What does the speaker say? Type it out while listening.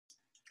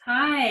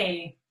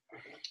Hi,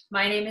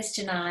 my name is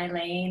Janai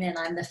Lane, and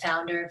I'm the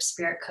founder of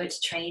Spirit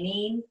Coach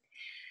Training.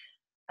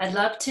 I'd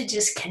love to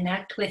just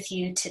connect with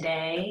you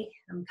today.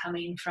 I'm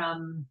coming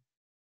from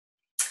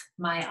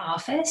my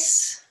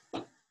office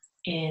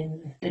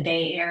in the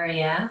Bay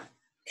Area.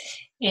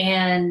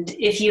 And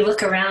if you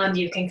look around,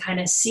 you can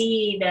kind of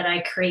see that I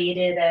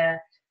created a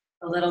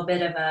little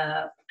bit of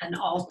an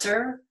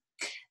altar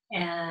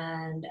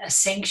and a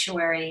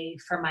sanctuary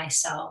for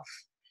myself.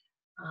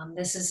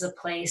 This is a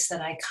place that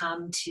I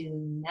come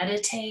to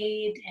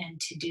meditate and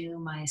to do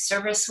my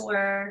service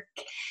work.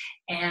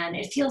 And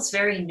it feels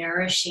very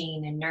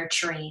nourishing and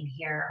nurturing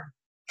here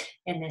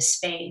in this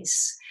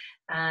space.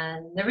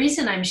 And the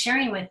reason I'm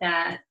sharing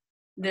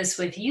this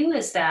with you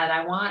is that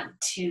I want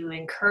to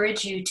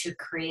encourage you to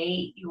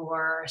create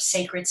your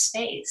sacred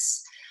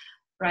space.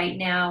 Right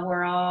now,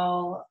 we're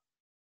all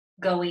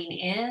going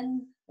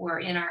in, we're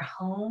in our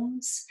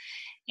homes,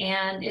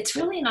 and it's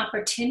really an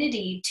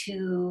opportunity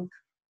to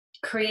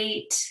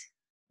create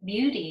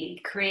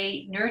beauty,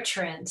 create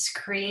nurturance,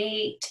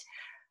 create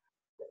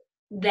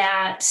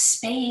that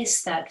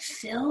space that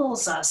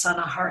fills us on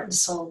a heart and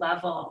soul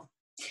level.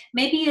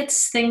 Maybe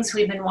it's things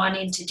we've been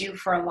wanting to do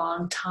for a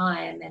long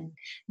time, and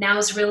now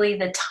is really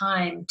the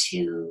time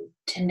to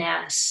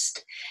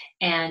nest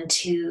and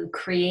to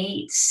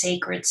create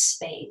sacred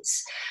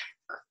space.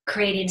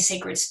 Creating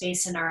sacred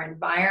space in our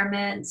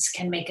environments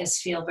can make us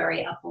feel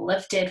very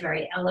uplifted,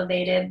 very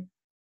elevated.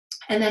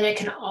 And then it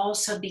can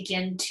also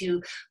begin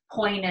to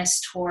point us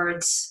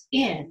towards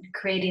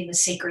creating the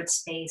sacred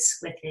space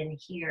within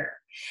here.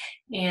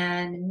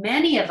 And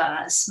many of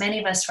us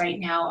right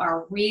now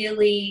are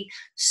really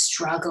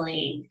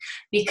struggling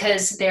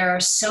because there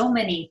are so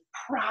many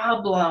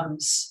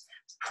problems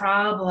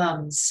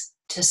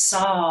to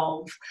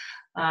solve,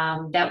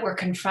 that we're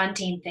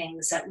confronting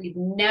things that we've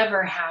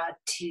never had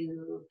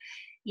to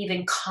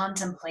even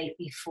contemplate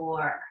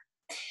before.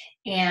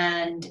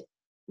 And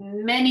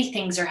many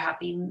things are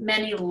happening,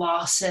 many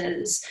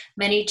losses,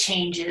 many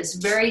changes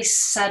very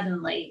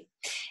suddenly.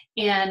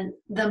 And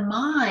the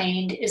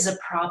mind is a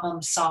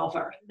problem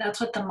solver. That's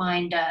what the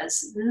mind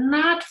does.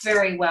 Not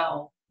very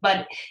well,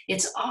 but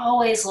it's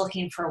always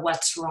looking for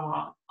what's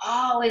wrong,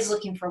 always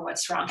looking for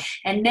what's wrong.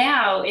 And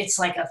now it's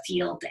like a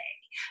field day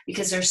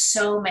because there's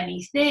so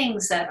many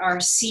things that are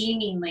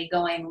seemingly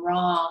going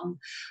wrong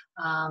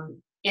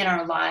in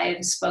our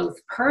lives, both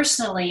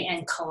personally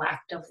and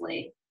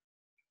collectively.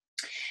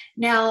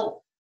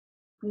 Now,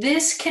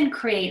 this can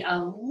create a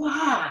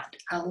lot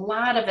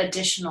of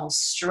additional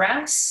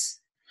stress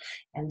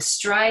and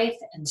strife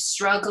and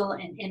struggle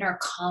and inner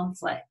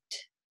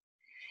conflict.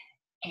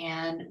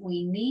 And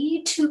we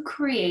need to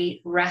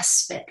create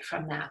respite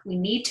from that. We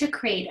need to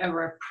create a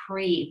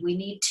reprieve. We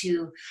need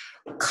to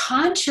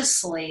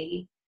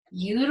consciously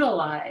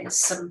utilize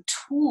some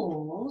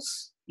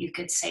tools, you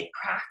could say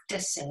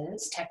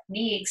practices,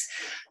 techniques,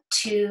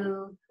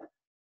 to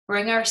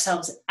bring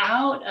ourselves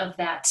out of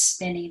that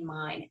spinning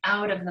mind,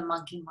 out of the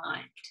monkey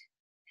mind.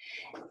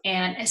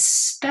 And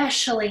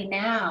especially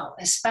now,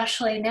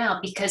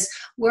 because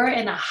we're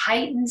in a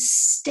heightened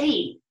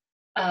state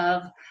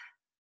of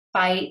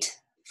fight,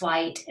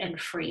 flight, and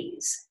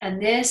freeze.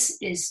 And this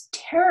is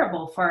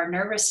terrible for our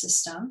nervous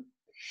system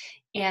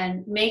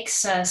and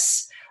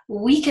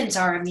weakens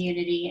our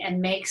immunity and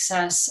makes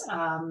us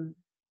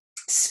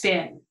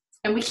spin.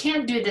 And we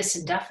can't do this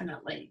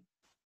indefinitely.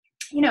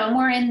 And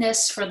we're in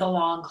this for the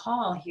long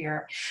haul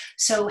here.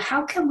 So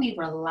how can we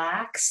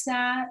relax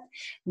that,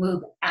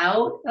 move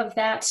out of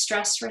that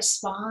stress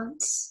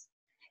response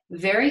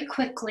very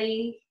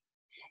quickly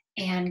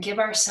and give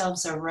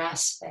ourselves a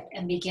respite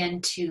and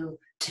begin to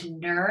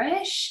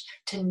nourish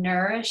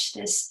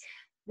this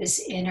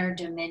inner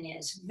dominion?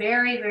 Is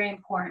very, very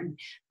important.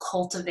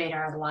 Cultivate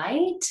our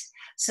light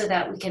so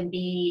that we can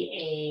be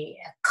a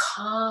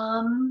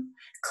calm,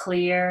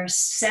 clear,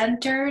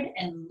 centered,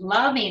 and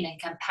loving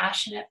and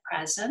compassionate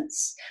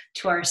presence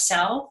to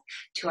ourselves,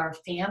 to our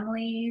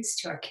families,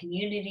 to our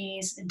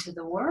communities, and to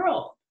the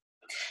world.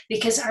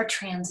 Because our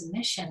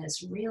transmission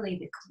is really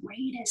the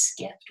greatest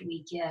gift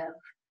we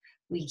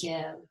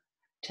give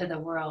to the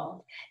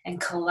world.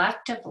 And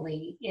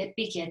collectively, it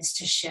begins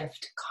to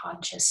shift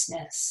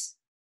consciousness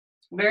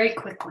very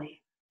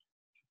quickly.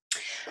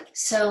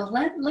 So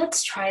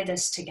let's try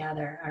this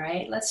together, all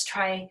right? Let's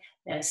try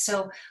this.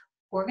 So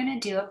we're going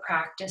to do a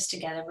practice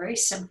together, very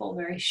simple,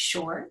 very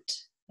short,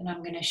 and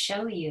I'm going to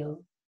show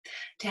you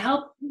to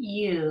help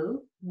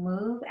you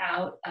move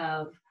out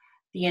of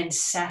the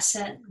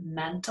incessant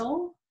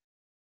mental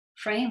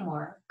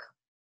framework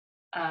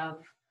of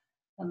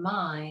the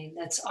mind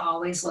that's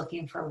always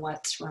looking for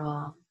what's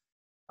wrong,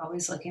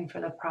 always looking for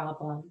the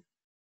problem.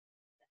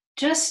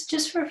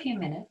 Just for a few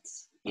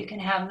minutes. You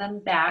can have them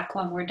back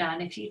when we're done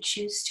if you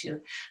choose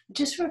to,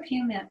 just for a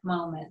few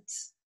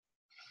moments.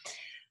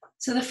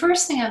 So the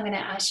first thing I'm going to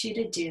ask you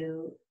to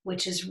do,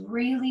 which is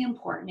really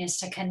important, is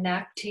to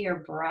connect to your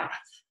breath.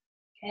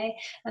 Okay?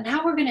 And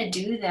how we're going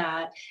to do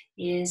that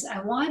is I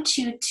want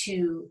you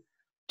to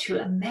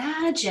to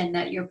imagine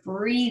that you're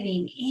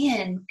breathing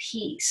in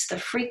peace, the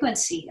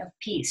frequency of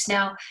peace.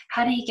 Now,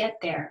 how do you get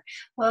there?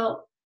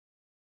 Well,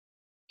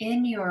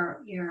 in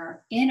your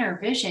inner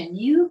vision,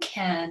 you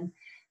can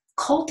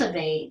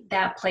cultivate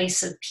that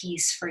place of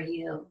peace for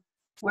you,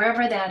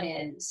 wherever that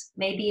is.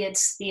 Maybe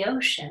it's the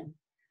ocean,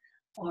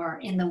 or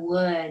in the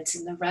woods,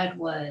 in the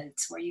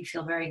redwoods, where you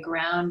feel very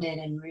grounded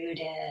and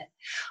rooted.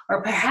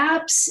 Or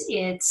perhaps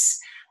it's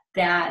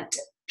that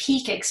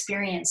peak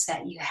experience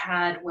that you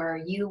had where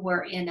you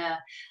were in a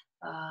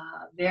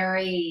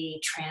very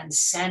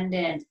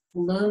transcendent,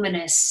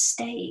 luminous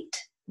state,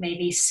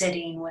 maybe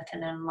sitting with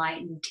an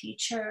enlightened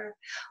teacher,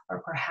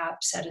 or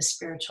perhaps at a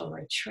spiritual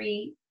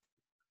retreat.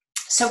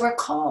 So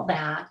recall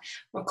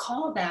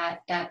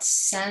that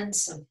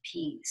sense of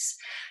peace,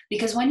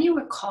 because when you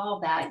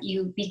recall that,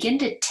 you begin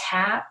to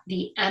tap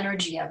the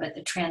energy of it,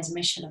 the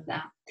transmission of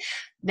that.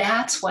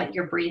 That's what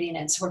you're breathing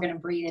in. So we're going to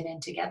breathe it in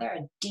together,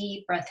 a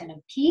deep breath in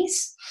of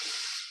peace,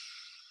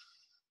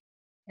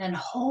 and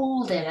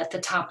hold it at the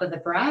top of the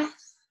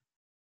breath.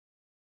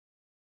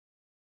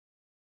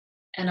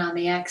 And on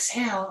the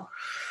exhale,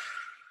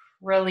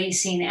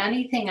 releasing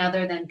anything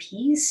other than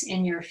peace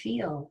in your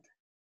field.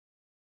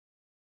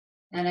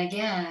 And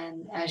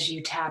again, as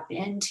you tap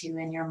into,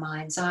 in your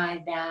mind's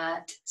eye,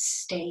 that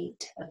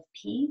state of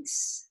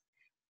peace,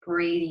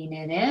 breathing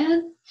it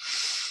in,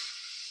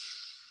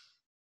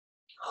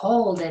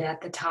 hold it at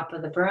the top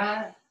of the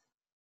breath,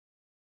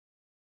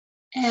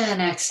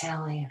 and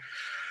exhaling.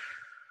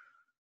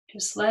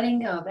 Just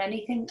letting go of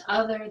anything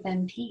other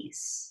than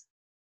peace.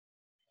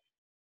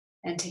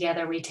 And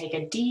together we take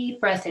a deep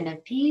breath in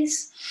of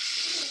peace,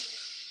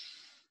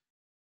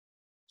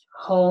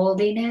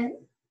 holding it,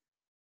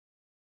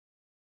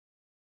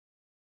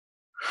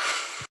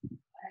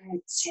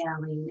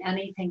 exhaling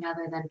anything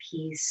other than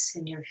peace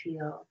in your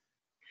field.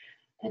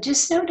 And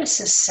just notice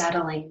a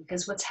settling,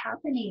 because what's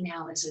happening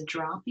now is a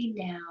dropping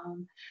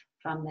down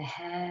from the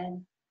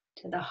head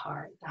to the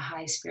heart, the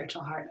high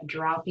spiritual heart, a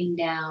dropping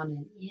down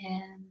and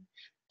in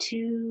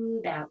to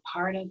that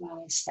part of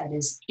us that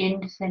is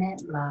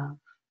infinite love.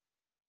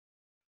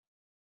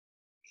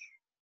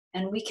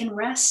 And we can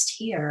rest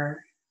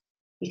here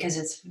because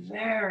it's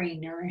very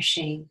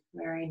nourishing,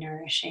 very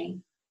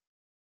nourishing.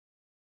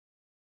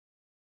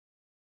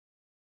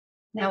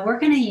 Now we're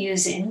going to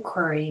use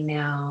inquiry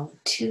now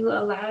to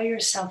allow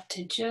yourself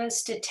to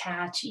just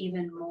detach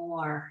even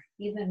more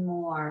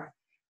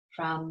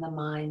from the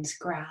mind's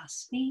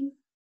grasping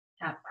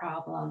at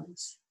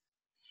problems.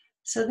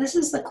 So this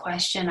is the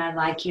question I'd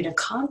like you to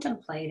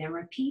contemplate and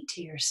repeat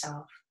to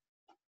yourself.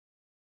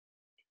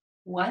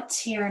 What's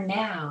here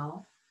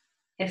now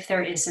if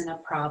there isn't a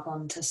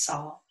problem to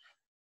solve?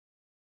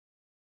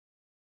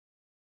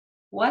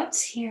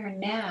 What's here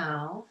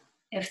now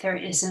if there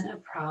isn't a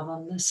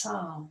problem to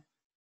solve?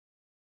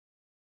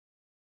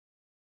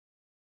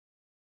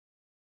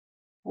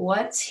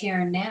 What's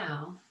here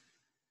now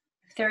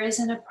if there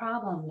isn't a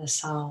problem to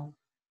solve?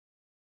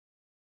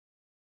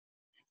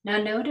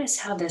 Now notice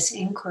how this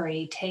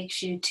inquiry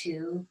takes you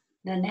to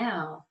the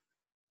now,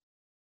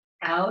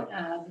 out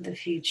of the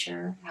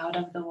future, out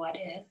of the what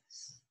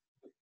is,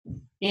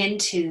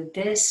 into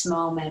this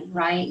moment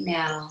right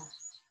now,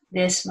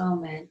 this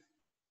moment.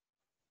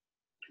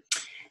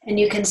 And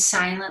you can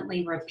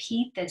silently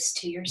repeat this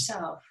to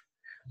yourself.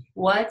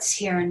 What's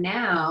here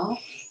now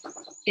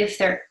if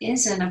there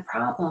isn't a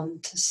problem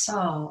to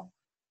solve?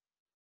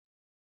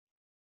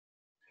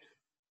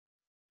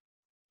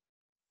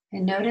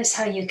 And notice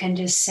how you can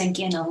just sink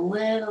in a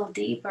little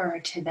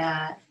deeper to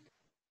that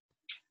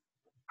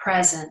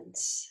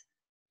presence,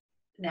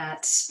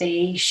 that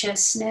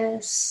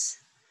spaciousness,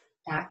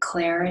 that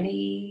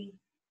clarity,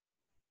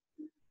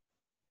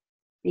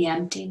 the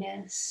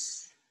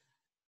emptiness,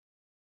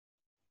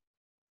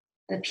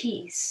 the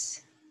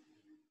peace.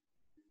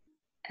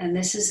 And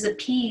this is the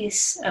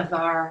peace of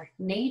our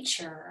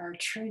nature. Our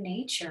true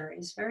nature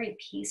is very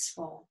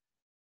peaceful.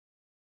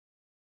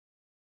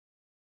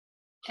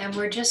 And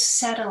we're just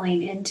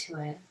settling into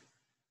it,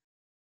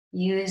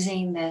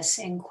 using this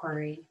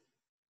inquiry.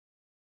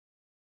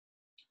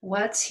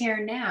 What's here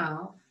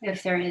now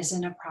if there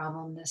isn't a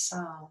problem to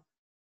solve?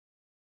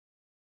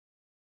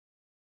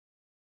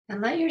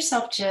 And let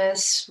yourself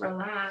just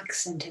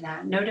relax into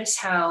that. Notice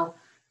how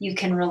you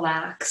can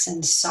relax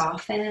and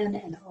soften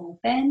and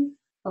open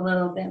a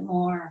little bit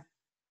more.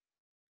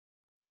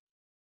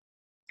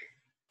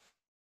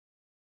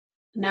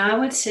 Now I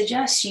would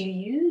suggest you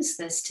use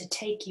this to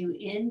take you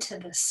into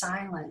the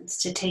silence,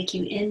 to take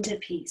you into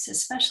peace,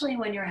 especially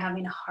when you're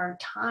having a hard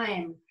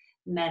time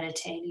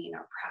meditating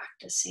or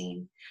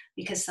practicing,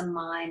 because the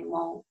mind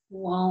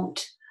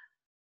won't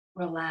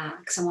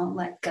relax and won't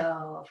let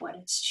go of what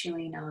it's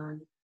chewing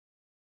on.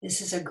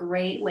 This is a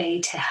great way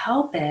to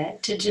help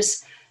it, to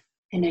just,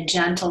 in a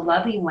gentle,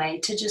 loving way,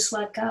 to just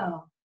let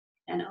go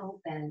and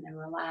open and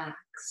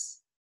relax.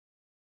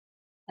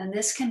 And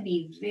this can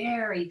be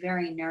very,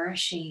 very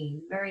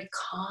nourishing, very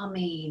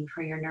calming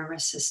for your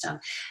nervous system,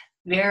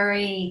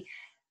 very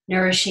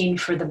nourishing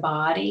for the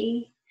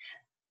body,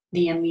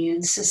 the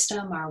immune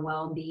system, our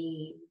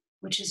well-being.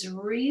 which is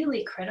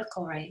really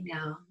critical right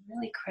now,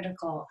 really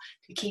critical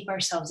to keep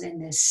ourselves in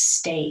this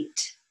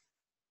state,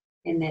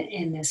 in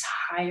this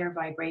higher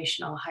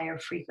vibrational, higher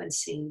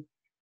frequency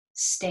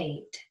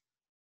state.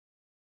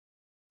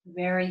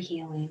 Very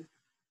healing.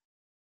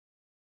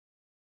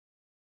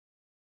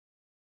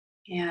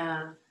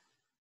 Yeah.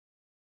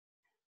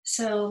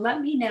 So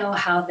let me know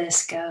how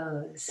this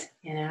goes.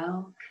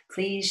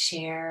 Please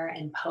share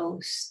and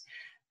post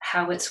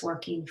how it's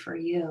working for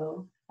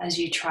you as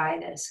you try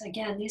this.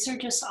 Again, these are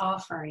just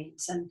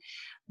offerings, and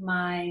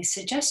my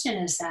suggestion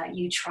is that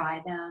you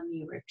try them,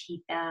 you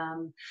repeat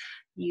them,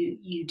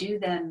 you do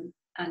them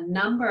a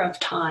number of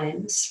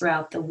times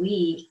throughout the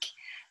week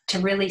to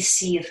really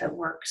see if it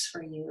works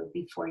for you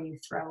before you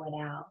throw it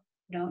out.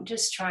 Don't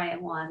just try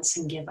it once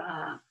and give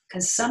up,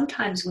 because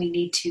sometimes we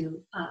need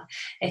to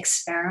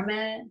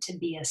experiment, to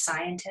be a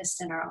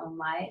scientist in our own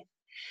life,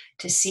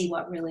 to see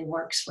what really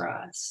works for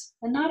us.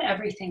 And not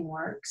everything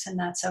works, and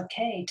that's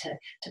okay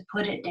to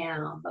put it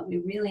down, but we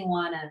really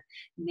want to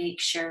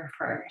make sure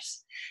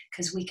first,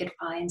 because we could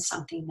find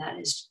something that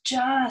is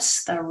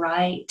just the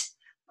right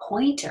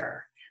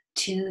pointer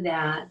to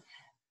that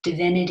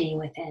divinity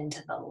within,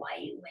 to the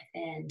light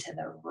within, to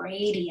the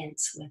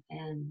radiance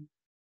within.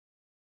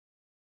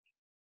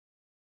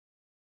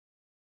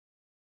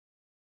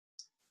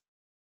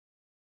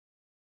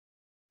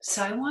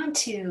 So I want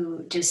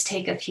to just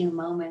take a few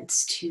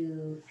moments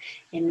to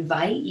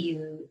invite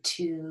you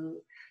to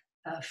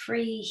a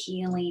free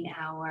healing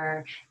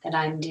hour that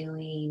I'm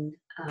doing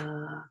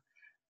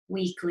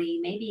weekly,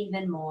 maybe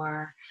even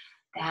more,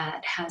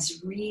 that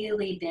has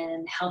really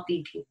been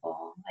helping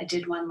people. I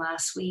did one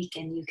last week,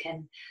 and you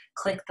can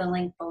click the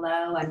link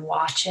below and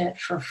watch it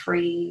for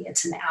free.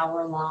 It's an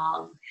hour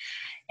long.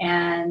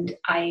 And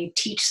I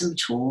teach some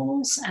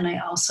tools, and I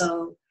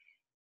also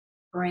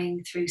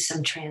bring through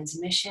some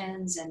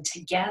transmissions, and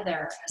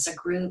together as a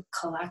group,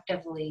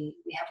 collectively,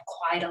 we have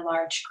quite a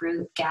large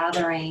group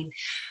gathering.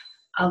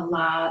 A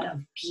lot of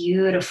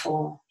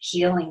beautiful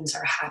healings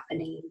are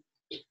happening.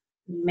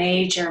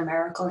 Major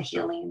miracle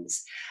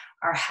healings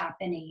are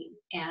happening,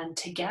 and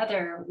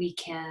together we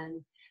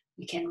can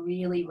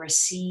really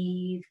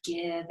receive,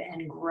 give,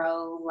 and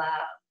grow love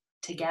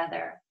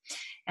together.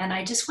 And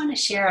I just want to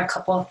share a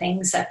couple of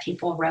things that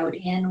people wrote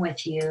in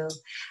with you.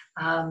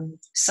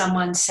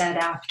 Someone said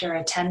after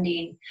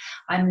attending,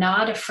 "I'm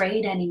not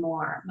afraid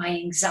anymore. My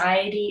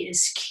anxiety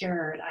is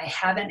cured. I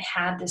haven't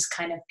had this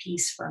kind of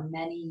peace for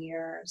many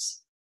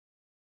years."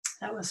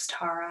 That was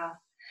Tara.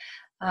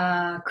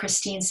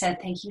 Christine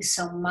said, "Thank you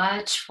so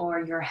much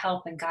for your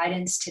help and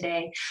guidance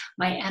today.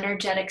 My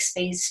energetic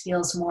space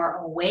feels more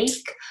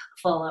awake,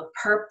 full of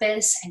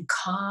purpose and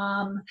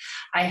calm.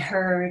 I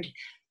heard,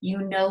 you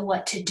know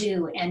what to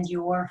do and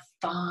you're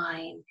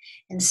fine,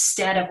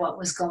 instead of what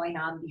was going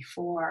on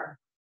before.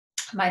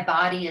 My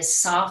body is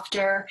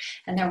softer,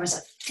 and there was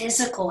a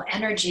physical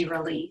energy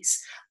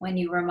release when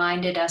you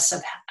reminded us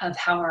of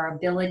how our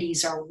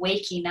abilities are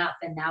waking up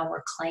and now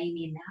we're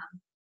claiming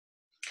them."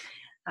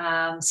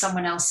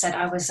 Someone else said,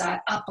 "I was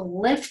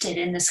uplifted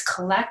in this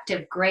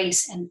collective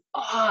grace and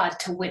awed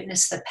to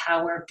witness the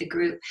power of the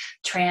group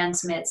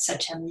transmit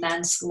such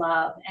immense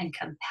love and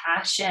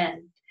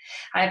compassion.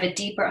 I have a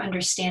deeper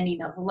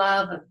understanding of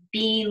love, of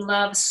being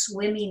love,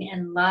 swimming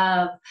in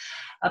love.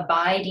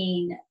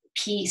 Abiding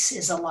peace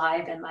is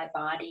alive in my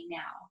body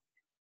now."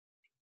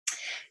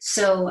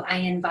 So I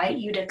invite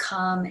you to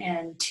come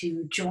and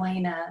to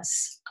join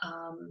us,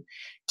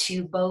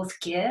 to both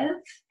give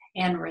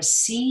and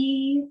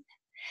receive,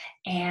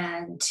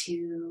 and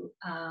to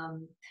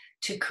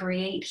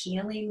create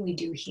healing. We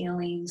do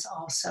healings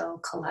also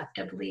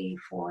collectively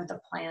for the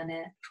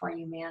planet, for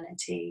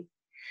humanity.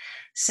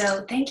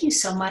 So thank you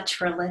so much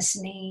for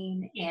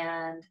listening,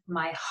 and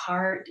my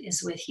heart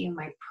is with you,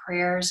 my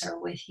prayers are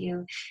with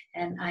you,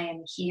 and I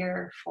am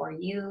here for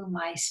you,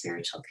 my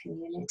spiritual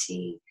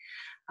community,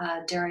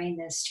 during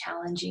this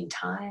challenging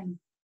time.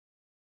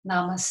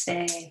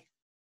 Namaste.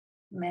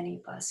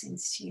 Many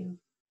blessings to you.